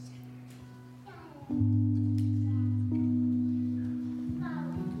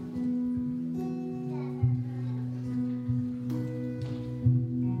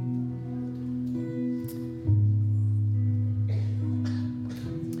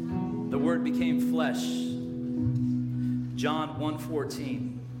The Word became flesh. John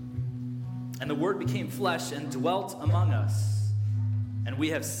 1:14. And the Word became flesh and dwelt among us. And we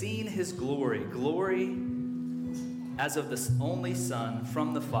have seen his glory, glory as of the only Son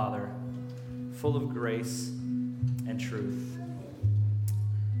from the Father, full of grace and truth.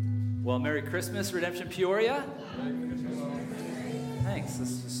 Well, Merry Christmas, Redemption Peoria. Thanks.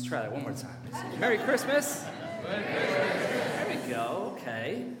 Let's try that one more time. Merry Christmas. There we go.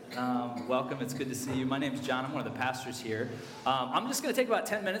 Okay. Welcome. It's good to see you. My name's John. I'm one of the pastors here. I'm just going to take about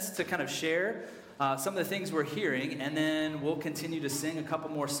 10 minutes to kind of share some of the things we're hearing, and then we'll continue to sing a couple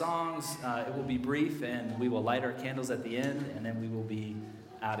more songs. It will be brief, and we will light our candles at the end, and then we will be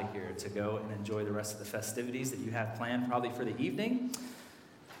out of here to go and enjoy the rest of the festivities that you have planned probably for the evening.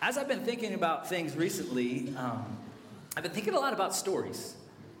 As I've been thinking about things recently, I've been thinking a lot about stories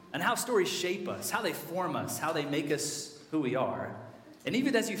and how stories shape us, how they form us, how they make us who we are. And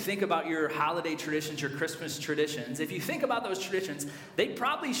even as you think about your holiday traditions, your Christmas traditions, if you think about those traditions, they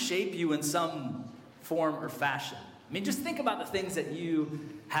probably shape you in some form or fashion. I mean, just think about the things that you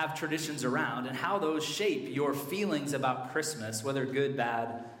have traditions around and how those shape your feelings about Christmas, whether good,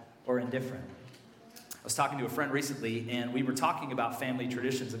 bad, or indifferent. I was talking to a friend recently, and we were talking about family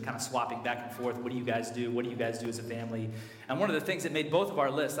traditions and kind of swapping back and forth. What do you guys do? What do you guys do as a family? And one of the things that made both of our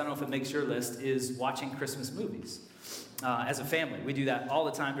lists, I don't know if it makes your list, is watching Christmas movies. As a family, we do that all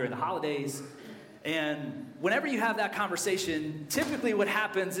the time during the holidays. And whenever you have that conversation, typically what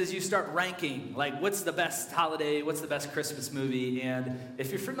happens is you start ranking, like what's the best holiday, what's the best Christmas movie. And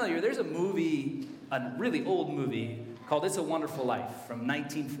if you're familiar, there's a movie, a really old movie called It's a Wonderful Life from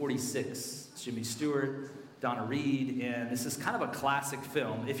 1946. Jimmy Stewart, Donna Reed, and this is kind of a classic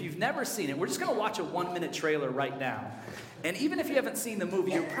film. If you've never seen it, we're just going to watch a 1-minute trailer right now. And even if you haven't seen the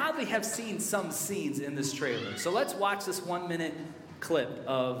movie, you probably have seen some scenes in this trailer. So let's watch this 1-minute clip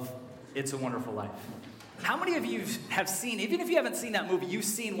of It's a Wonderful Life. How many of you have seen, even if you haven't seen that movie, you've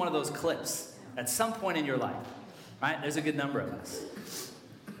seen one of those clips at some point in your life, right? There's a good number of us.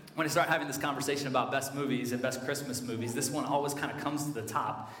 When I start having this conversation about best movies and best Christmas movies, this one always kind of comes to the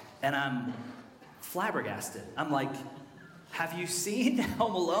top, and I'm flabbergasted. I'm like, have you seen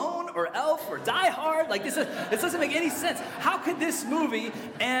Home Alone or Elf or Die Hard? Like, this doesn't make any sense. How could this movie,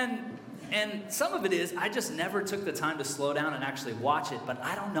 and some of it is, I just never took the time to slow down and actually watch it, but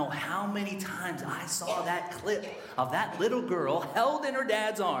I don't know how many times I saw that clip of that little girl held in her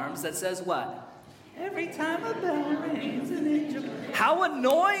dad's arms that says what? Every time a bell rings, an angel. How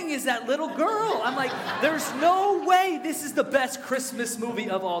annoying is that little girl? I'm like, there's no way this is the best Christmas movie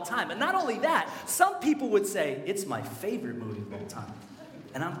of all time. And not only that, some people would say, it's my favorite movie of all time.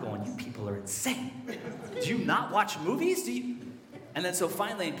 And I'm going, you people are insane. Do you not watch movies? And then so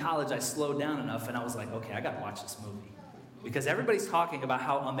finally in college, I slowed down enough and I was like, okay, I gotta watch this movie. Because everybody's talking about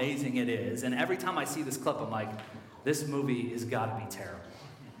how amazing it is. And every time I see this clip, I'm like, this movie has gotta be terrible.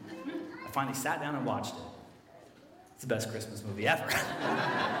 I finally sat down and watched it. It's the best Christmas movie ever.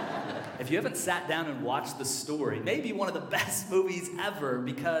 If you haven't sat down and watched the story, maybe one of the best movies ever,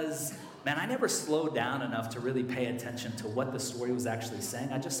 because, man, I never slowed down enough to really pay attention to what the story was actually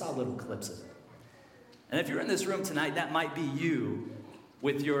saying. I just saw little clips of it. And if you're in this room tonight, that might be you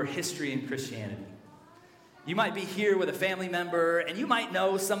with your history in Christianity. You might be here with a family member, and you might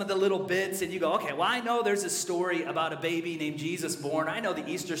know some of the little bits, and you go, okay, well, I know there's a story about a baby named Jesus born. I know the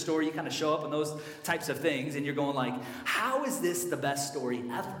Easter story. You kind of show up on those types of things, and you're going like, how is this the best story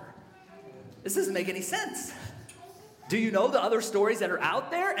ever? This doesn't make any sense. Do you know the other stories that are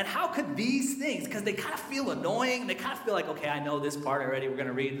out there? And how could these things, because they kind of feel annoying, they kind of feel like, okay, I know this part already. We're going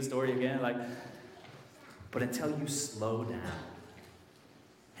to read the story again. But until you slow down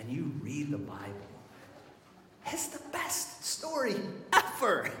and you read the Bible, it's the best story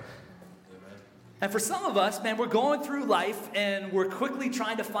ever. Amen. And for some of us, man, we're going through life and we're quickly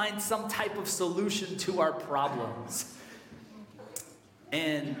trying to find some type of solution to our problems.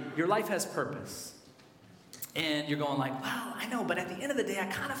 And your life has purpose. And you're going like, wow, I know, but at the end of the day, I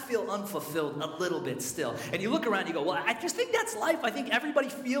kind of feel unfulfilled a little bit still. And you look around and you go, well, I just think that's life. I think everybody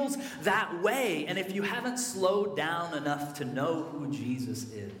feels that way. And if you haven't slowed down enough to know who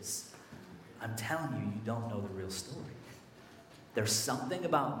Jesus is, I'm telling you, you don't know the real story. There's something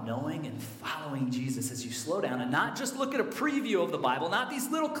about knowing and following Jesus as you slow down and not just look at a preview of the Bible, not these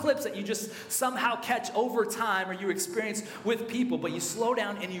little clips that you just somehow catch over time or you experience with people, but you slow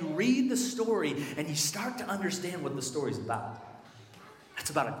down and you read the story and you start to understand what the story's about.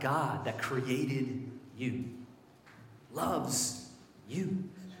 It's about a God that created you, loves you,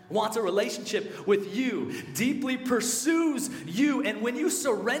 wants a relationship with you, deeply pursues you, and when you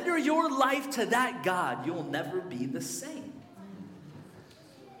surrender your life to that God, you'll never be the same.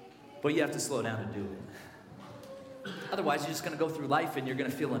 but you have to slow down to do it. Otherwise, you're just going to go through life and you're going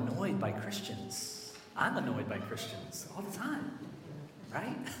to feel annoyed by Christians. I'm annoyed by Christians all the time,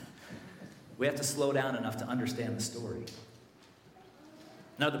 right? We have to slow down enough to understand the story.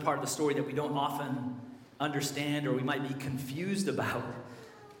 Another part of the story that we don't often understand or we might be confused about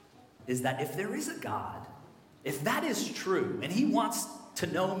is that if there is a God, if that is true, and he wants to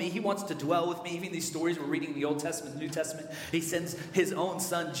know me, he wants to dwell with me, even these stories we're reading in the Old Testament, the New Testament, he sends his own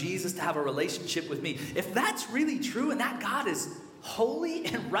son, Jesus, to have a relationship with me. If that's really true and that God is holy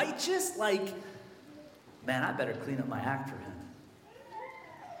and righteous, like, man, I better clean up my act for him.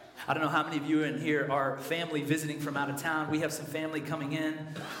 I don't know how many of you in here are family visiting from out of town. We have some family coming in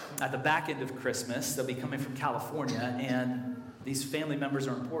at the back end of Christmas. They'll be coming from California, and these family members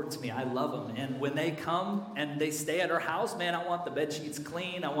are important to me. I love them. And when they come and they stay at our house, man, I want the bed sheets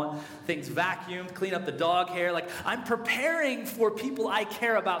clean. I want things vacuumed, clean up the dog hair. Like, I'm preparing for people I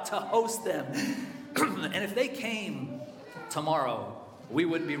care about to host them. And if they came tomorrow, we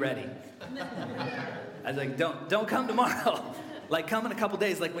wouldn't be ready. I was like, don't come tomorrow. Like, come in a couple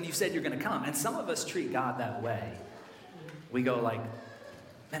days, like when you said you're going to come. And some of us treat God that way. We go like,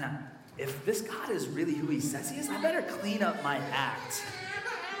 man, if this God is really who he says he is, I better clean up my act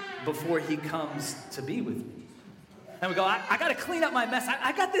before he comes to be with me. And we go, I got to clean up my mess.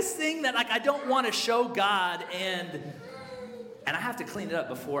 I got this thing that, like, I don't want to show God, and I have to clean it up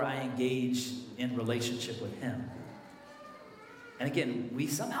before I engage in relationship with him. And again, we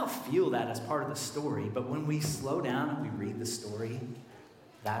somehow feel that as part of the story, but when we slow down and we read the story,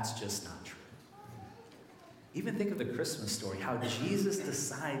 that's just not true. Even think of the Christmas story, how Jesus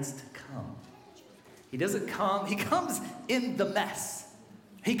decides to come. He doesn't come, he comes in the mess.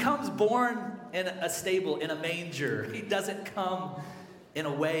 He comes born in a stable, in a manger. He doesn't come in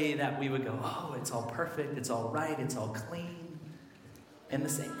a way that we would go, oh, it's all perfect, it's all right, it's all clean. And the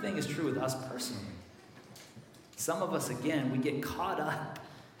same thing is true with us personally. Some of us, again, we get caught up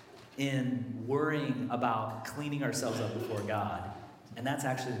in worrying about cleaning ourselves up before God. And that's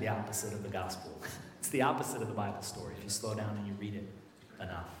actually the opposite of the gospel. It's the opposite of the Bible story if you slow down and you read it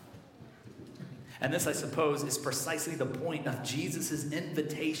enough. And this, I suppose, is precisely the point of Jesus'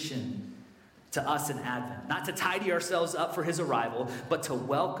 invitation to us in Advent. Not to tidy ourselves up for his arrival, but to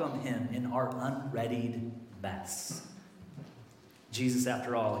welcome him in our unreadied mess. Jesus,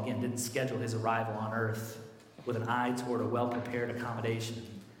 after all, again, didn't schedule his arrival on earth with an eye toward a well-prepared accommodation.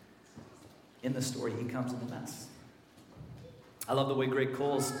 In the story, he comes in the mess. I love the way Greg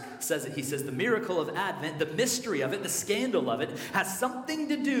Coles says it. He says, the miracle of Advent, the mystery of it, the scandal of it, has something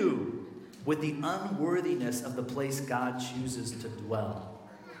to do with the unworthiness of the place God chooses to dwell.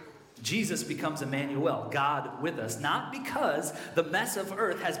 Jesus becomes Emmanuel, God with us, not because the mess of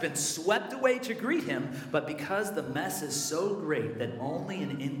earth has been swept away to greet him, but because the mess is so great that only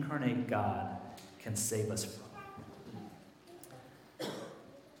an incarnate God can save us from.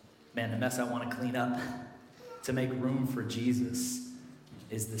 Man, the mess I want to clean up to make room for Jesus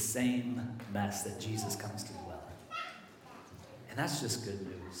is the same mess that Jesus comes to dwell in. And that's just good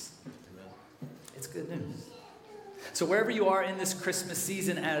news. It's good news. So wherever you are in this Christmas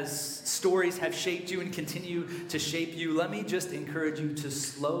season, as stories have shaped you and continue to shape you, let me just encourage you to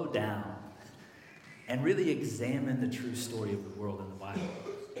slow down and really examine the true story of the world in the Bible.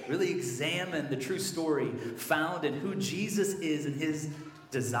 Really examine the true story found in who Jesus is and his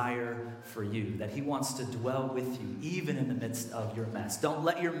desire for you, that he wants to dwell with you even in the midst of your mess. Don't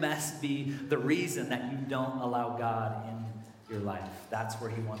let your mess be the reason that you don't allow God in your life. That's where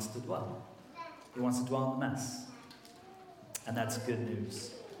he wants to dwell. He wants to dwell in the mess. And that's good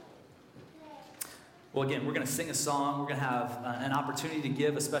news. Well, again, we're going to sing a song. We're going to have an opportunity to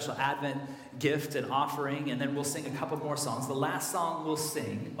give a special Advent gift and offering, and then we'll sing a couple more songs. The last song we'll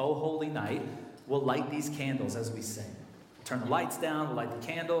sing, O Holy Night, we'll light these candles as we sing. Turn the lights down, we'll light the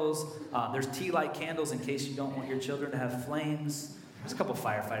candles. There's tea light candles in case you don't want your children to have flames. There's a couple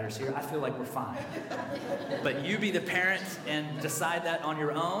firefighters here. I feel like we're fine. But you be the parent and decide that on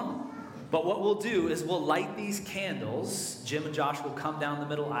your own. But what we'll do is we'll light these candles. Jim and Josh will come down the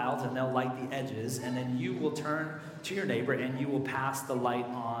middle aisles and they'll light the edges. And then you will turn to your neighbor and you will pass the light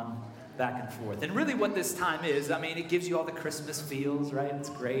on back and forth. And really what this time is, I mean, it gives you all the Christmas feels, right? It's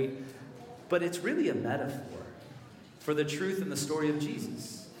great. But it's really a metaphor for the truth and the story of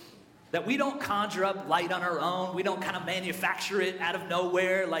Jesus. That we don't conjure up light on our own. We don't kind of manufacture it out of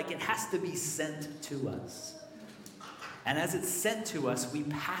nowhere. Like, it has to be sent to us. And as it's sent to us, we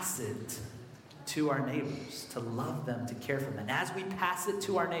pass it to our neighbors, to love them, to care for them. And as we pass it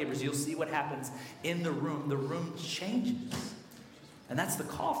to our neighbors, you'll see what happens in the room. The room changes. And that's the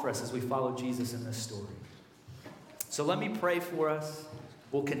call for us as we follow Jesus in this story. So let me pray for us,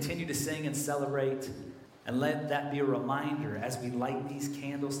 we'll continue to sing and celebrate, and let that be a reminder as we light these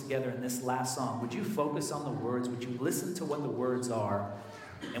candles together in this last song. Would you focus on the words? Would you listen to what the words are?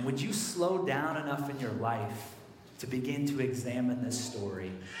 And would you slow down enough in your life to begin to examine this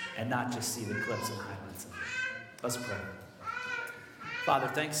story and not just see the clips and highlights of it? Let's pray. Father,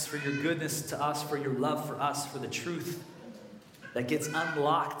 thanks for your goodness to us, for your love for us, for the truth that gets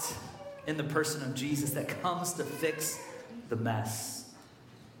unlocked in the person of Jesus that comes to fix the mess.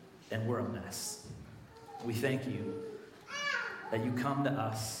 And we're a mess. We thank you that you come to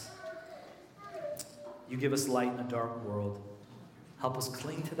us. You give us light in a dark world. Help us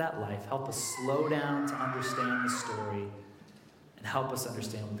cling to that life. Help us slow down to understand the story. And help us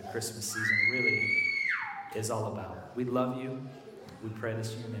understand what the Christmas season really is all about. We love you. We pray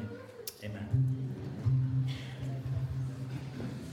this in your name. Amen.